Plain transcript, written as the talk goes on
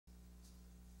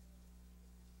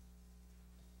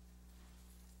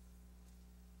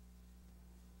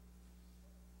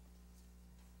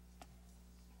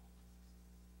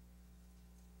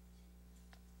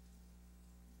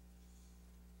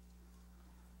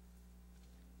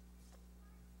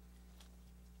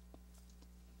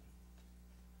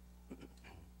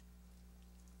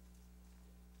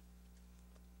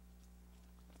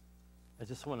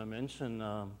just want to mention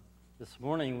this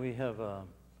morning we have an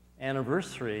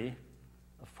anniversary,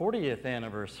 a 40th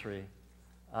anniversary.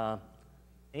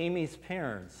 Amy's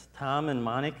parents, Tom and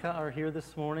Monica, are here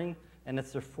this morning, and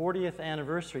it's their 40th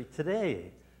anniversary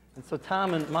today. And so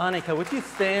Tom and Monica, would you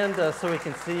stand so we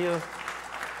can see you?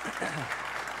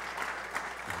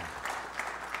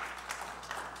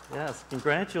 Yes,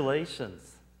 congratulations.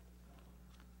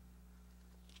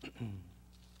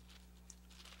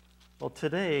 Well,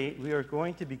 today we are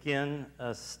going to begin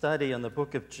a study on the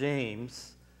book of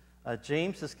James.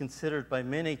 James is considered by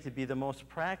many to be the most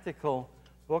practical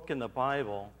book in the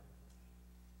Bible.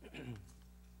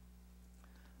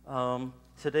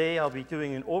 Today I'll be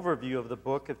doing an overview of the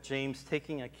book of James,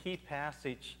 taking a key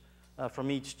passage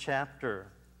from each chapter.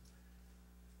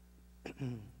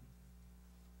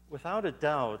 Without a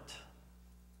doubt,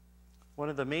 one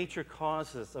of the major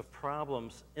causes of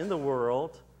problems in the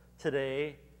world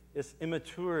today is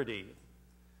immaturity.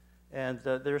 And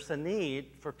there's a need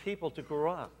for people to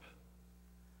grow up.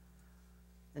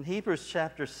 In Hebrews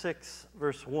chapter 6,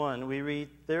 verse 1, we read,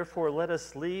 "Therefore let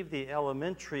us leave the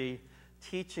elementary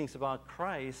teachings about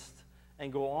Christ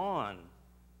and go on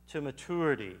to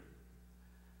maturity."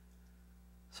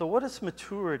 So what is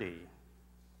maturity?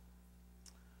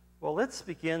 Well, let's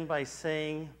begin by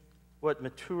saying what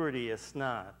maturity is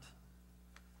not.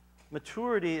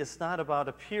 Maturity is not about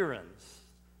appearance.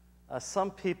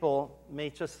 Some people may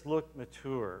just look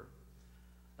mature.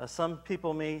 Some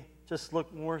people may just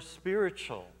look more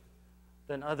spiritual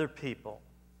than other people.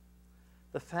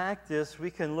 The fact is,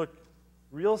 we can look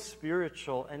real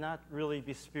spiritual and not really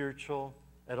be spiritual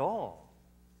at all.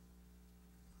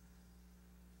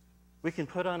 We can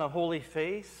put on a holy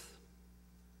face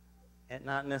and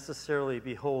not necessarily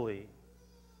be holy.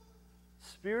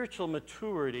 Spiritual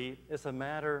maturity is a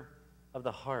matter of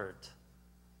the heart.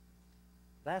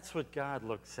 That's what God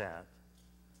looks at.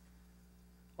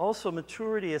 Also,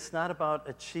 maturity is not about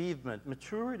achievement.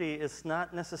 Maturity is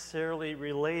not necessarily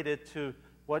related to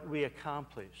what we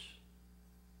accomplish.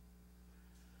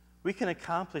 We can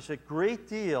accomplish a great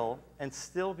deal and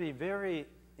still be very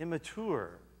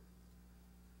immature.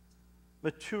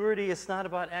 Maturity is not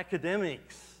about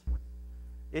academics.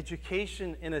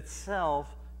 Education in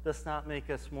itself does not make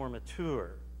us more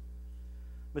mature.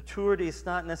 Maturity is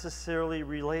not necessarily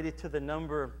related to the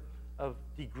number of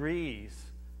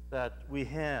degrees that we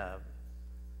have.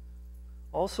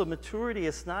 Also, maturity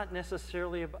is not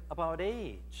necessarily about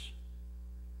age.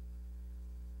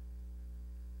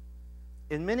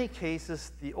 In many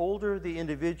cases, the older the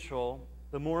individual,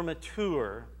 the more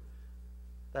mature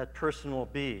that person will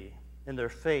be in their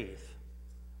faith.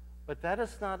 But that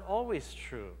is not always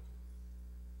true.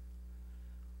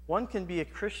 One can be a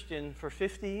Christian for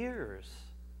 50 years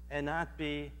and not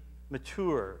be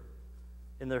mature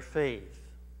in their faith.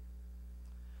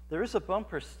 There is a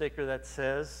bumper sticker that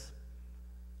says,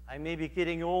 "I may be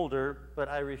getting older, but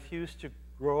I refuse to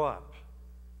grow up."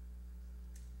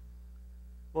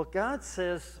 Well, God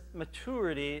says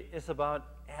maturity is about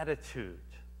attitude.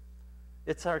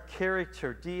 It's our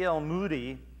character. D.L.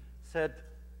 Moody said,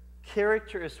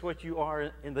 "Character is what you are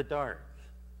in the dark."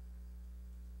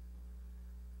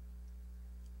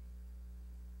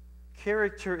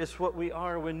 Character is what we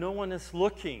are when no one is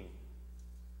looking.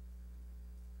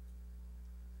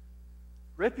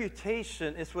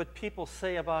 Reputation is what people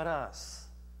say about us.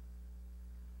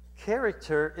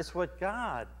 Character is what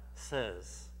God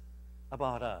says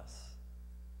about us.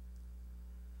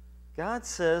 God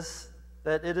says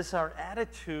that it is our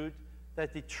attitude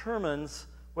that determines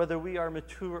whether we are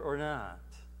mature or not.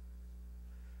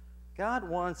 God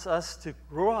wants us to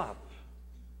grow up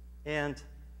and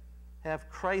have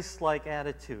Christ-like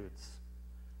attitudes.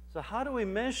 So how do we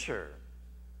measure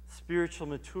spiritual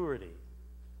maturity?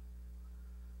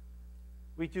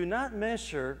 We do not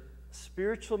measure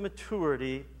spiritual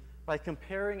maturity by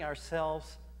comparing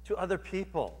ourselves to other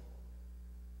people.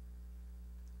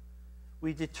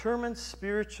 We determine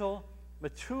spiritual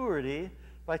maturity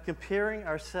by comparing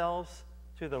ourselves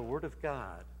to the Word of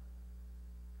God.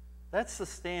 That's the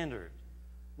standard,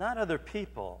 not other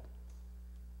people.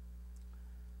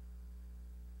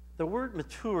 The word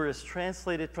mature is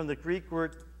translated from the Greek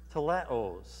word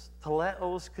teleos.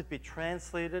 Teleos could be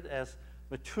translated as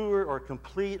mature or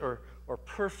complete or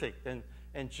perfect.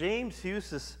 And James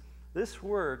uses this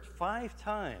word 5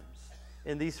 times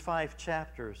in these 5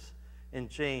 chapters in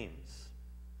James.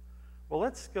 Well,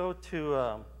 let's go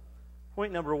to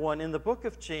point number 1. In the book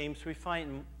of James, we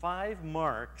find 5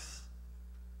 marks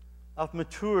of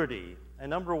maturity.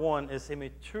 And number 1 is a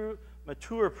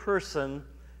mature person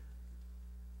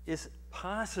is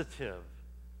positive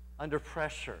under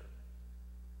pressure.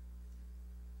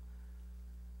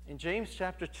 In James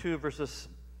chapter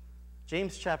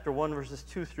 1, verses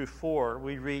 2 through 4,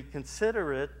 we read,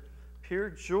 "Consider it pure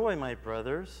joy, my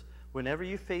brothers, whenever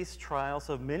you face trials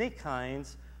of many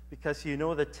kinds, because you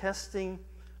know the testing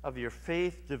of your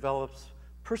faith develops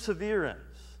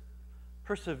perseverance.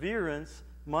 Perseverance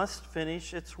must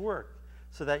finish its work,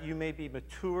 so that you may be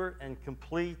mature and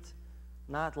complete,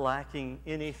 not lacking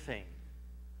anything."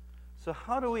 So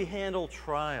how do we handle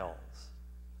trials?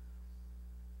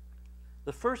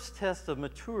 The first test of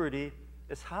maturity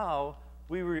is how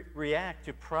we react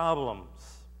to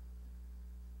problems.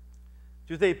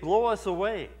 Do they blow us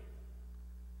away?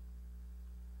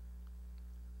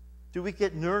 Do we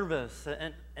get nervous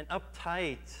and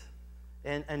uptight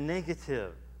and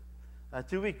negative?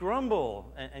 Do we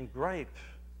grumble and gripe?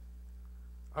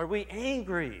 Are we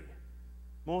angry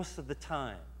most of the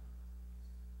time?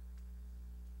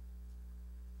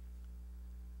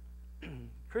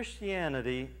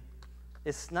 Christianity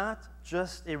is not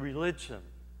just a religion.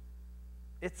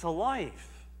 It's a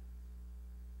life.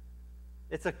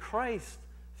 It's a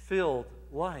Christ-filled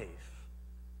life.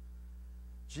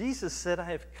 Jesus said, "I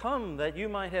have come that you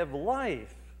might have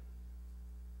life."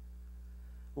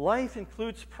 Life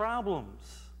includes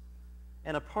problems,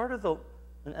 and a part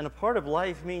of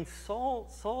life means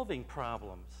solving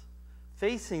problems,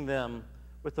 facing them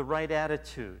with the right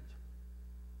attitude.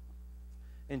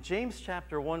 In James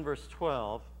chapter 1, verse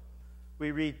 12, we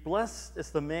read, "Blessed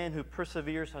is the man who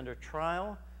perseveres under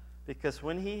trial, because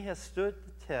when he has stood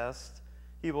the test,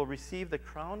 he will receive the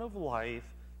crown of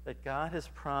life that God has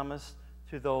promised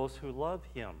to those who love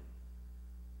him."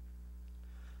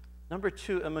 Number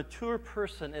two, a mature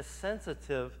person is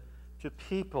sensitive to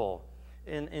people.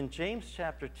 In James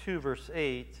chapter 2, verse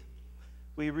 8,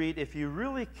 we read, "If you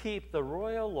really keep the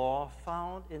royal law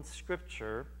found in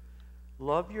Scripture,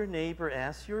 love your neighbor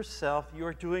as yourself, you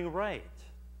are doing right."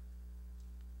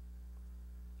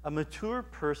 A mature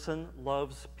person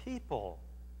loves people.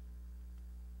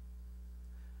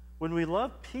 When we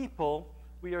love people,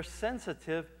 we are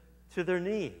sensitive to their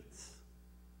needs.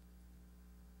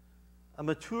 A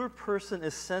mature person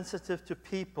is sensitive to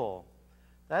people.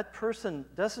 That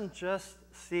person doesn't just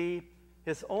see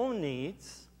his own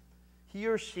needs, he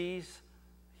or she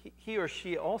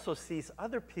also sees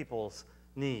other people's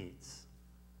needs.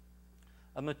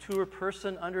 A mature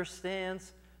person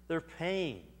understands their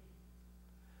pain.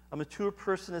 A mature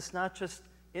person is not just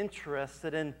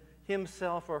interested in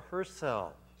himself or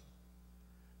herself.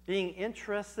 Being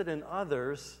interested in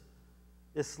others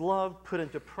is love put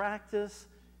into practice,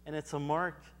 and it's a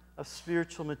mark of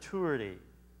spiritual maturity.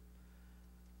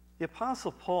 The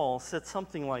Apostle Paul said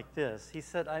something like this. He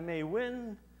said, "I may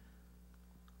win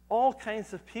all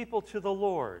kinds of people to the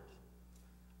Lord,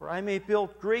 or I may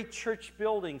build great church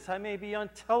buildings, I may be on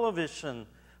television,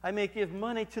 I may give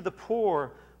money to the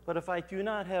poor, but if I do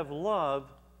not have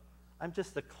love, I'm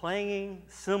just a clanging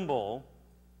cymbal.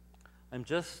 I'm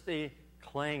just a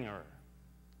clangor."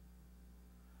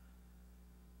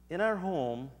 In our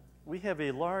home, we have a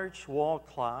large wall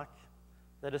clock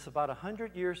that is about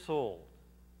 100 years old.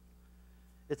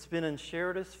 It's been in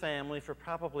Sheridan's family for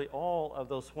probably all of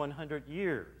those 100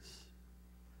 years.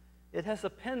 It has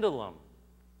a pendulum,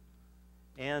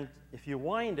 and if you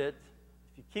wind it,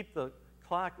 if you keep the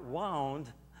clock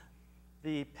wound,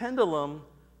 the pendulum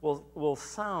will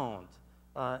sound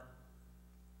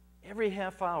every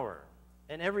half hour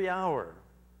and every hour.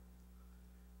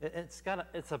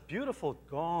 It's a beautiful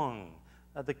gong.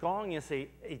 The gong is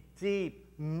a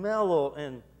deep, mellow,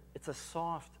 and it's a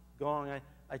soft gong.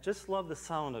 I just love the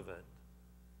sound of it.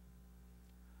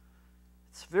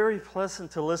 It's very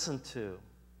pleasant to listen to.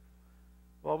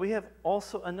 Well, we have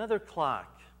also another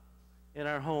clock in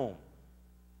our home.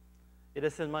 It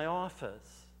is in my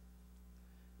office.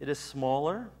 It is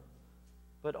smaller,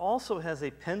 but also has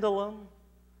a pendulum,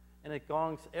 and it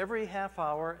gongs every half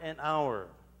hour and hour.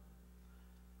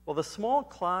 Well, the small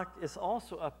clock is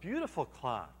also a beautiful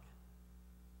clock,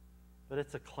 but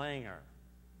it's a clangor.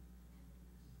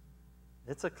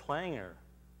 It's a clangor.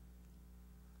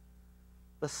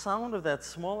 The sound of that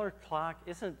smaller clock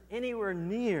isn't anywhere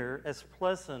near as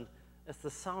pleasant as the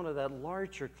sound of that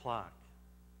larger clock.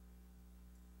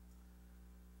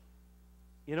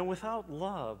 You know, without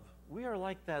love, we are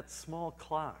like that small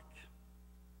clock.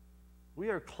 We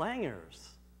are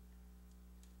clangors.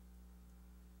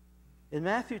 In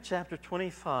Matthew chapter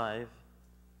 25,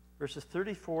 verses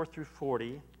 34 through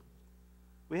 40,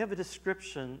 we have a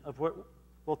description of what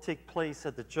will take place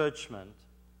at the judgment.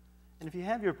 And if you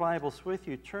have your Bibles with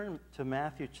you, turn to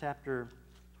Matthew chapter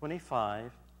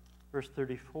 25, verse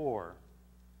 34.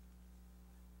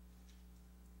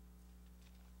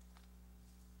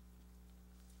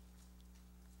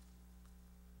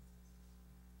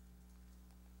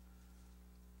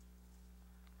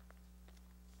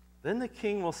 Then the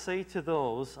king will say to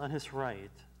those on his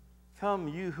right, "Come,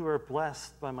 you who are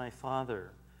blessed by my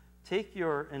Father, take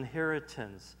your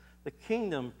inheritance, the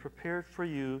kingdom prepared for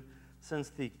you since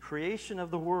the creation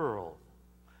of the world.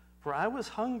 For I was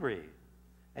hungry,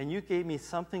 and you gave me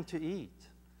something to eat.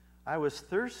 I was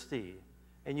thirsty,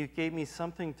 and you gave me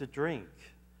something to drink.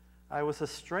 I was a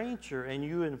stranger, and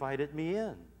you invited me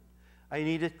in. I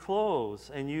needed clothes,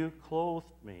 and you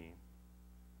clothed me.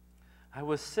 I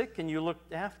was sick, and you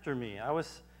looked after me. I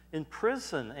was in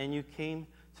prison, and you came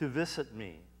to visit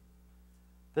me."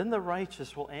 Then the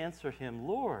righteous will answer him,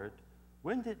 "Lord,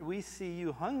 when did we see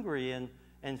you hungry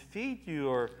and feed you,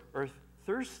 or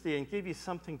thirsty and give you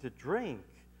something to drink?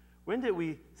 When did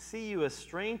we see you a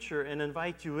stranger and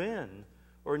invite you in,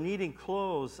 or needing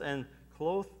clothes and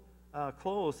clothe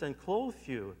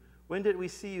you? When did we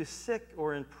see you sick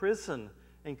or in prison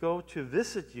and go to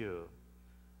visit you?"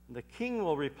 And the king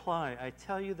will reply, "I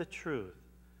tell you the truth.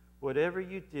 Whatever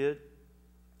you did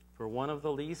for one of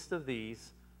the least of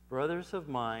these brothers of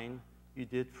mine, you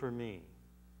did for me."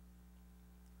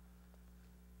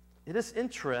 It is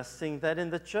interesting that in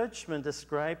the judgment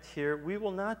described here, we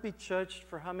will not be judged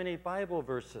for how many Bible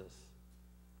verses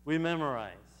we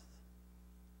memorized.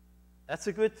 That's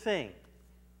a good thing.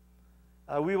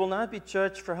 We will not be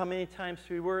judged for how many times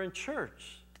we were in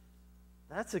church.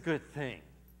 That's a good thing.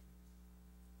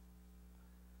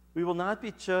 We will not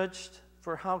be judged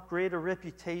for how great a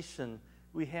reputation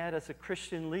we had as a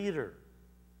Christian leader.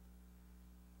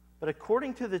 But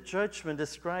according to the judgment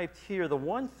described here, the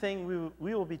one thing we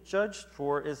will be judged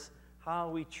for is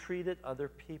how we treated other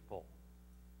people.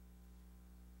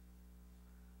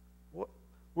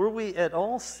 Were we at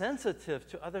all sensitive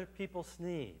to other people's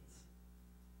needs?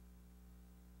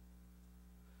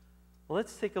 Well,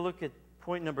 let's take a look at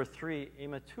point number 3. A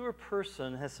mature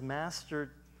person has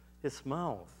mastered his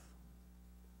mouth.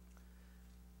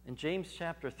 In James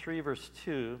chapter 3, verse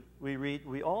 2, we read,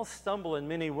 "We all stumble in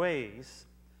many ways.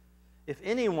 If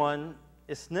anyone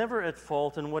is never at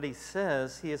fault in what he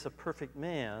says, he is a perfect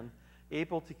man,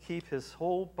 able to keep his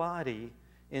whole body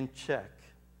in check."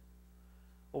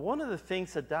 Well, one of the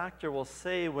things a doctor will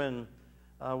say when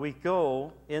we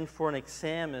go in for an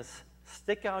exam is,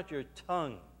 "Stick out your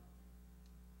tongue."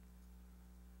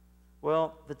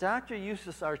 Well, the doctor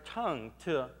uses our tongue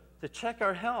to check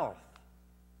our health.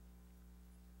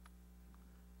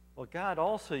 Well, God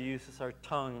also uses our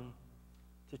tongue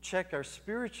to check our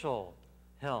spiritual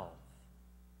health.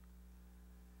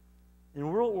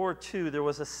 In World War II, there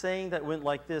was a saying that went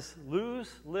like this: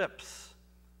 "Loose lips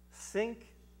sink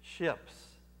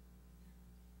ships."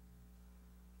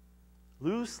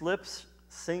 Loose lips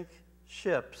sink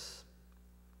ships.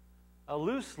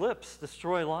 Loose lips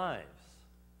destroy lives.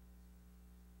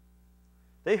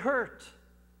 They hurt.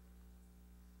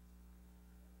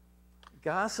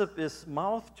 Gossip is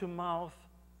mouth-to-mouth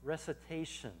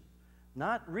recitation,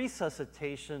 not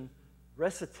resuscitation,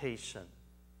 recitation.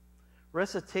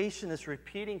 Recitation is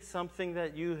repeating something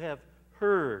that you have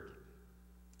heard.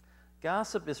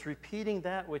 Gossip is repeating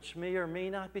that which may or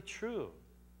may not be true.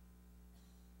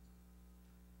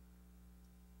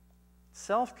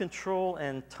 Self-control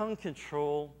and tongue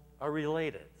control are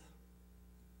related.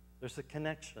 There's a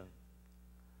connection.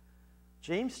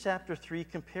 James chapter 3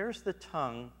 compares the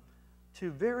tongue to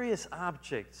various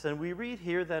objects, and we read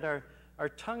here that our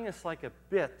tongue is like a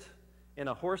bit in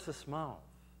a horse's mouth.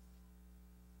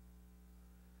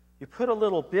 You put a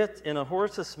little bit in a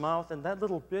horse's mouth, and that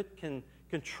little bit can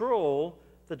control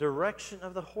the direction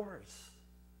of the horse.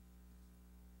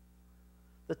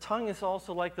 The tongue is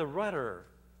also like the rudder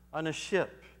on a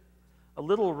ship. A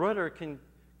little rudder can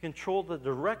control the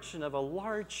direction of a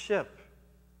large ship.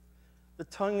 The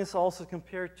tongue is also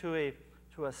compared to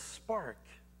a spark.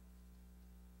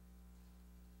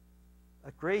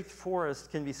 A great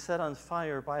forest can be set on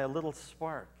fire by a little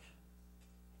spark.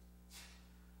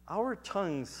 Our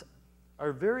tongues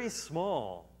are very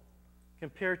small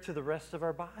compared to the rest of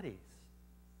our bodies.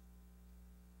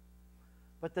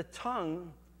 But the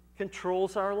tongue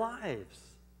controls our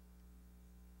lives.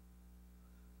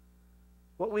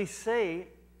 What we say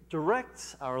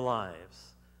directs our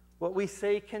lives. What we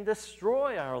say can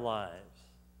destroy our lives.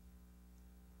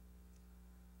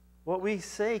 What we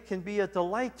say can be a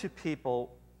delight to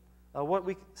people. What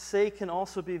we say can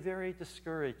also be very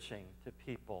discouraging to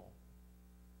people.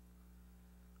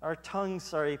 Our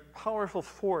tongues are a powerful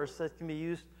force that can be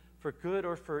used for good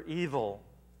or for evil.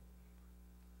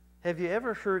 Have you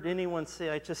ever heard anyone say,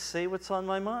 "I just say what's on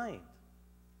my mind"?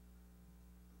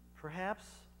 Perhaps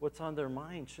what's on their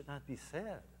mind should not be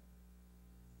said.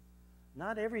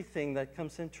 Not everything that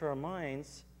comes into our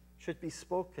minds should be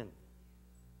spoken.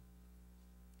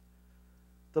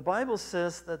 The Bible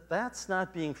says that that's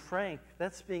not being frank,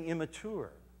 that's being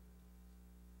immature.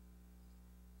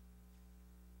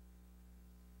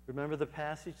 Remember the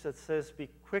passage that says, be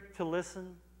quick to listen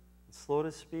and slow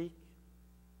to speak?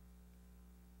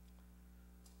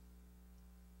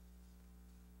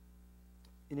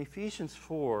 In Ephesians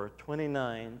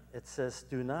 4:29, it says,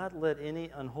 do not let any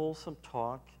unwholesome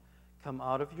talk come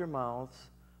out of your mouths,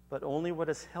 but only what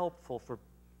is helpful for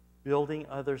building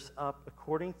others up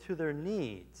according to their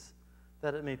needs,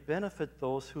 that it may benefit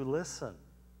those who listen.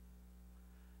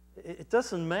 It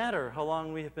doesn't matter how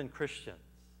long we have been Christians.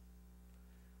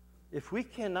 If we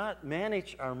cannot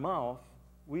manage our mouth,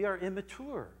 we are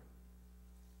immature.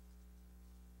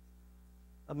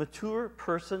 A mature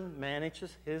person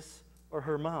manages his or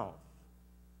her mouth.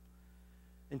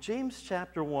 In James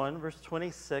chapter 1, verse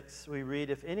 26, we read,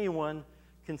 if anyone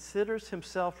considers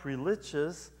himself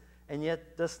religious and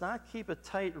yet does not keep a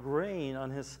tight rein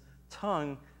on his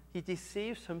tongue, he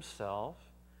deceives himself,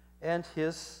 and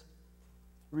his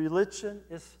religion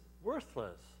is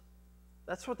worthless.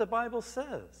 That's what the Bible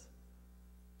says,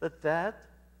 that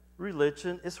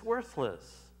religion is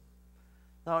worthless.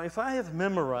 Now, if I have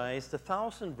memorized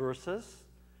 1,000 verses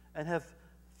and have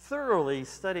thoroughly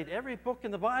studied every book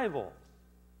in the Bible,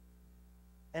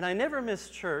 and I never miss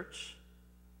church,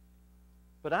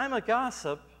 but I'm a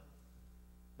gossip,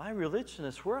 my religion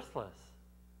is worthless.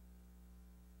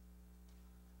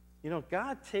 You know,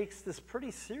 God takes this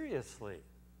pretty seriously,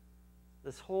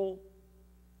 this whole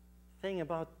thing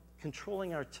about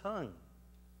controlling our tongue.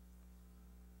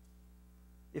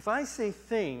 If I say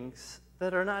things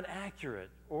that are not accurate,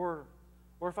 or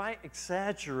if I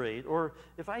exaggerate, or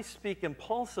if I speak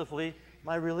impulsively,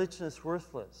 my religion is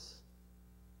worthless.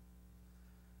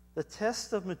 The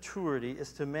test of maturity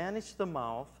is to manage the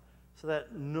mouth so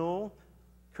that no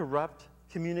corrupt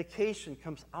communication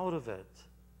comes out of it.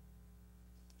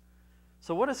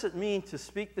 So what does it mean to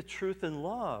speak the truth in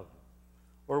love,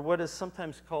 or what is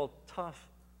sometimes called tough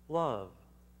love?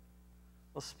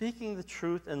 Well, speaking the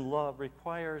truth in love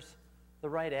requires the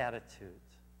right attitude.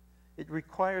 It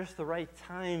requires the right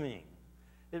timing.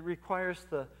 It requires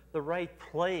the right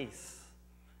place.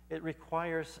 It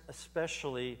requires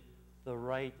especially the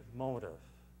right motive.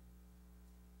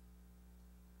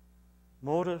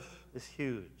 Motive is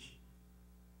huge.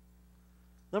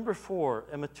 Number 4,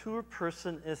 a mature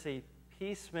person is a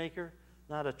peacemaker,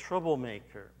 not a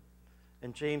troublemaker.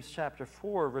 In James chapter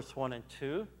 4, verse 1 and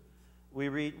 2, we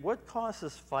read, what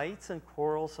causes fights and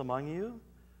quarrels among you?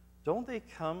 Don't they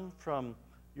come from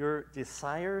your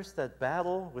desires that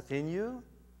battle within you?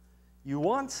 You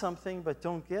want something but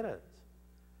don't get it.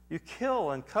 You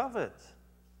kill and covet,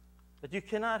 but you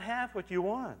cannot have what you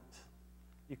want.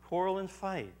 You quarrel and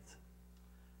fight.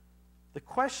 The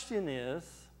question is,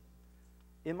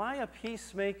 am I a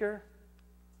peacemaker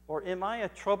or am I a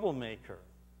troublemaker?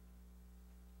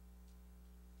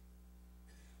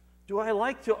 Do I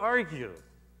like to argue?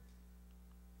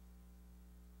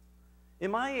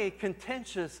 Am I a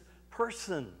contentious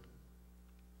person?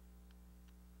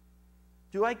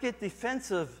 Do I get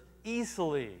defensive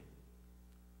easily?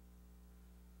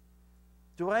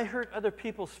 Do I hurt other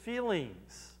people's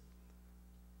feelings?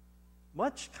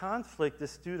 Much conflict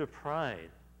is due to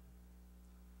pride.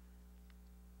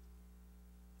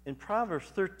 In Proverbs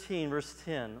 13, verse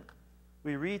 10,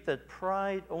 we read that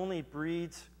pride only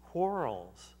breeds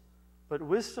quarrels, but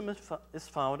wisdom is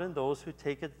found in those who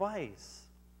take advice.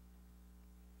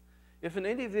 If an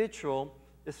individual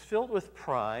is filled with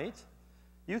pride,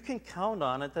 you can count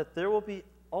on it that there will be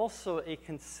also a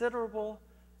considerable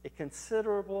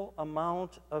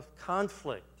amount of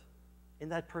conflict in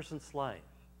that person's life.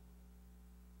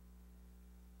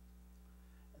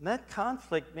 And that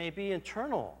conflict may be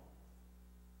internal,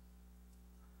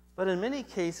 but in many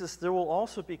cases there will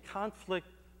also be conflict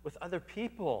with other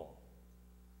people.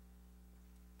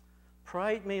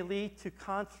 Pride may lead to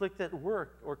conflict at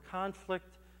work, or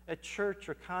conflict at church,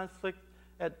 or conflict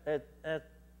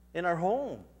in our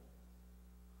home.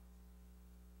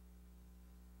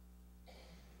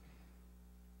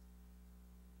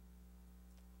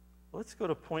 Let's go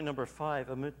to point number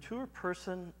 5. A mature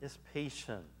person is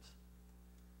patient.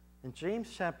 In James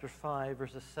chapter 5,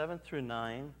 verses 7 through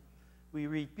 9, we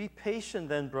read, be patient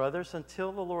then, brothers,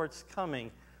 until the Lord's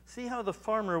coming. See how the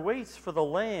farmer waits for the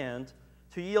land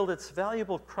to yield its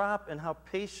valuable crop, and how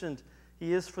patient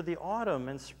he is for the autumn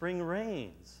and spring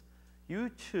rains. You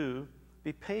too,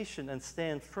 be patient and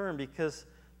stand firm, because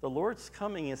the Lord's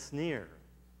coming is near.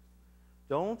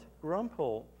 Don't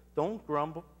grumble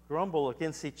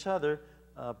against each other,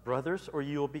 brothers, or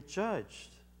you will be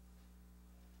judged.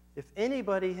 If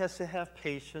anybody has to have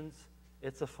patience,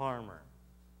 it's a farmer.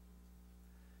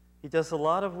 He does a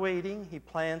lot of waiting. He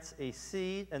plants a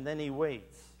seed, and then he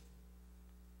waits.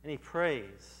 And he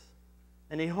prays.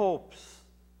 And he hopes.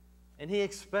 And he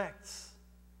expects.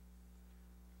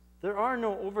 There are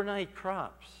no overnight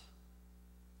crops.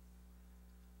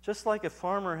 Just like a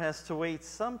farmer has to wait,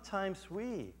 sometimes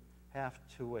we have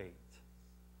to wait.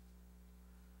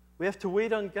 We have to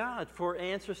wait on God for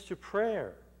answers to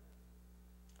prayer.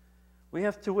 We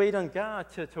have to wait on God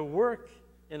to work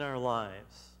in our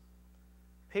lives.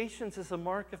 Patience is a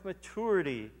mark of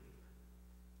maturity.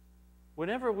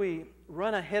 Whenever we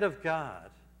run ahead of God,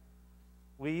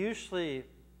 we usually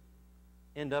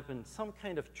end up in some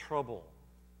kind of trouble.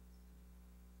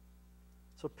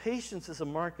 So patience is a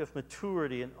mark of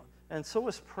maturity, and so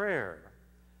is prayer.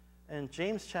 And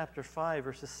James chapter 5,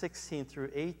 verses 16 through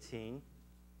 18,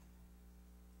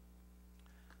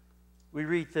 we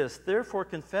read this: "Therefore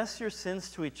confess your sins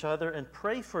to each other and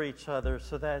pray for each other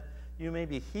so that you may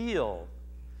be healed.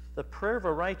 The prayer of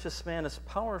a righteous man is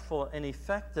powerful and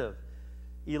effective."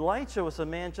 Elijah was a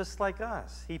man just like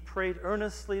us. He prayed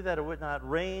earnestly that it would not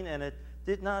rain, and it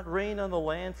did not rain on the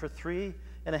land for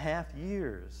 3.5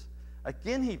 years.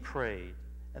 Again he prayed,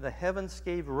 and the heavens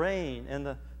gave rain, and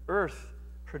the earth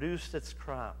produced its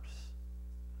crops.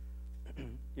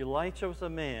 Elijah was a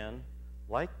man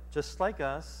just like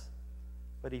us,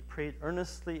 but he prayed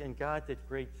earnestly, and God did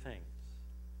great things.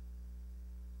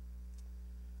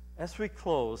 As we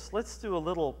close, let's do a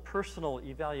little personal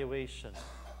evaluation.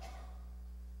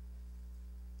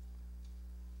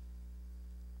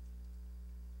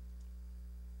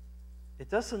 It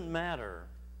doesn't matter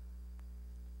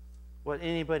what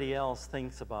anybody else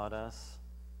thinks about us.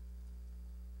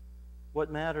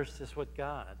 What matters is what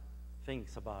God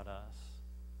thinks about us.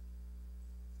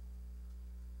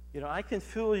 You know, I can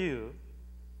fool you,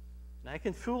 and I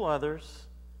can fool others,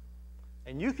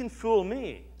 and you can fool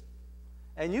me,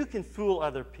 and you can fool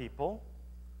other people,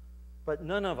 but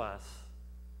none of us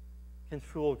can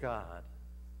fool God.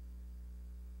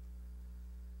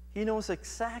 He knows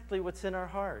exactly what's in our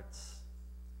hearts.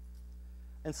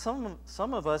 And some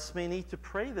of us may need to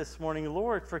pray this morning,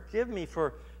 "Lord, forgive me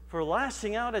for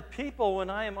lashing out at people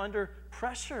when I am under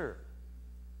pressure.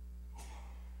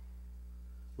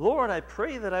 Lord, I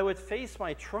pray that I would face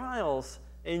my trials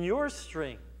in your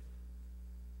strength."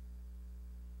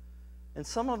 And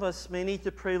some of us may need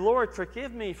to pray, "Lord,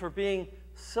 forgive me for being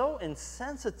so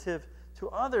insensitive to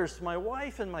others, my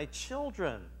wife and my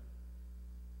children.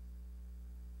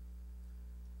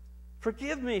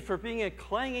 Forgive me for being a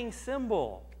clanging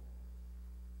cymbal."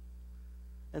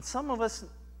 And some of us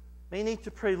may need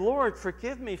to pray, "Lord,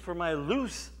 forgive me for my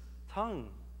loose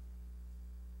tongue.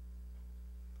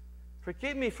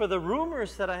 Forgive me for the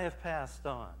rumors that I have passed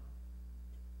on."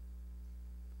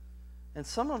 And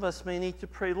some of us may need to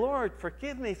pray, "Lord,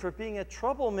 forgive me for being a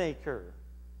troublemaker.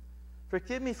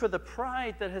 Forgive me for the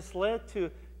pride that has led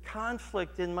to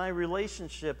conflict in my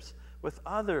relationships with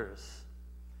others."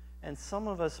 And some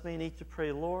of us may need to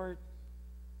pray, "Lord,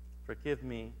 forgive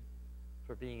me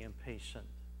for being impatient.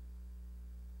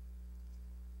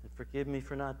 And forgive me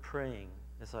for not praying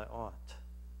as I ought."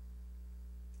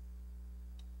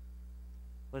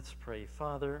 Let's pray.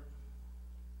 Father,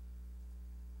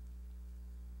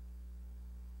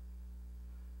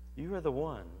 you are the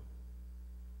one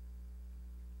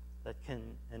that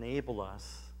can enable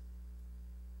us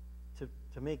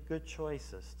to make good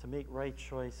choices, to make right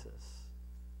choices.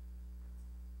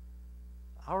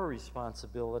 Our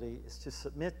responsibility is to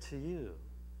submit to you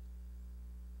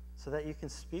so that you can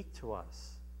speak to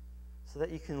us, so that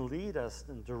you can lead us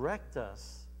and direct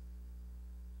us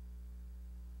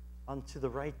onto the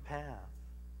right path.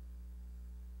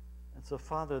 And so,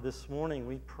 Father, this morning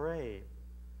we pray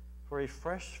for a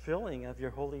fresh filling of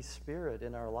your Holy Spirit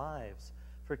in our lives.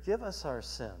 Forgive us our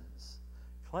sins.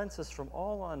 Cleanse us from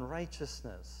all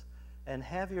unrighteousness. And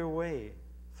have your way,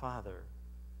 Father,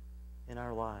 in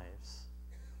our lives.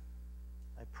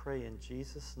 I pray in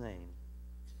Jesus' name.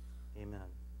 Amen.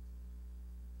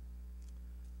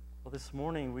 Well, this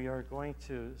morning we are going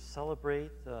to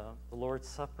celebrate the Lord's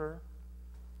Supper.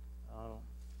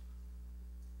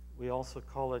 We also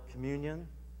call it communion.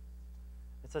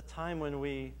 It's a time when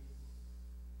we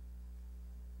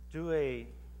do a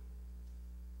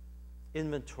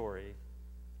inventory.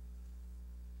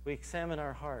 We examine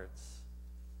our hearts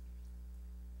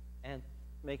and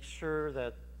make sure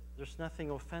that there's nothing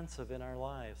offensive in our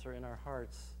lives or in our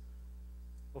hearts,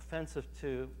 offensive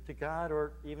to God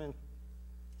or even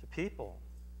to people.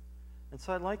 And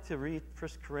so I'd like to read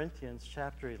 1 Corinthians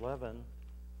chapter 11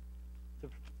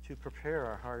 to prepare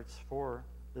our hearts for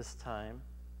this time.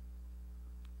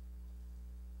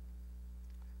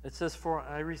 It says, "For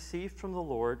I received from the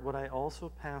Lord what I also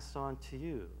passed on to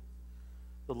you.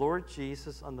 The Lord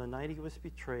Jesus, on the night he was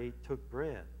betrayed, took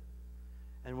bread.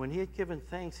 And when he had given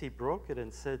thanks, he broke it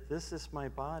and said, 'This is my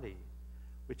body,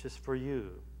 which is for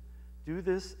you. Do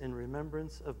this in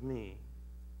remembrance of me.'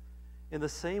 In the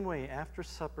same way, after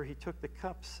supper, he took the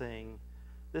cup, saying,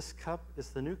 'This cup is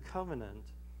the new covenant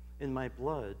in my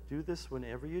blood. Do this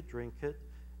whenever you drink it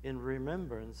in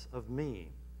remembrance of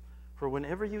me. For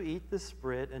whenever you eat this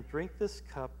bread and drink this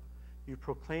cup, you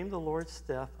proclaim the Lord's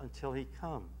death until he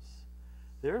comes.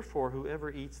 Therefore, whoever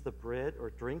eats the bread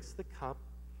or drinks the cup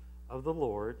of the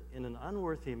Lord in an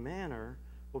unworthy manner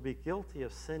will be guilty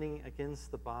of sinning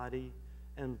against the body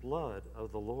and blood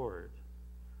of the Lord.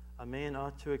 A man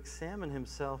ought to examine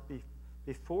himself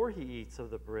before he eats of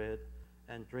the bread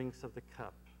and drinks of the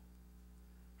cup.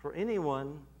 For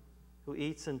anyone who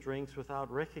eats and drinks without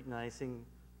recognizing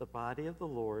the body of the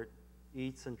Lord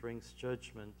eats and drinks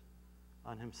judgment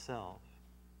on himself."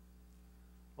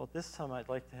 Well, at this time, I'd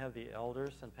like to have the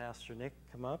elders and Pastor Nick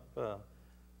come up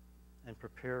and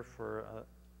prepare for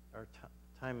our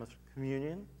time of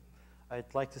communion.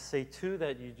 I'd like to say, too,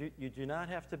 that you do not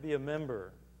have to be a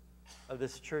member of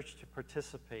this church to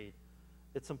participate.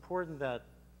 It's important that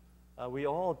we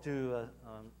all do a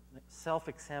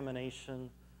self-examination.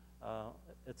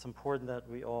 It's important that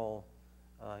we all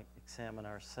examine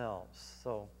ourselves.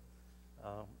 So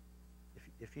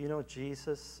if you know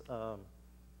Jesus,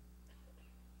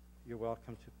 you're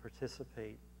welcome to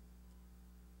participate.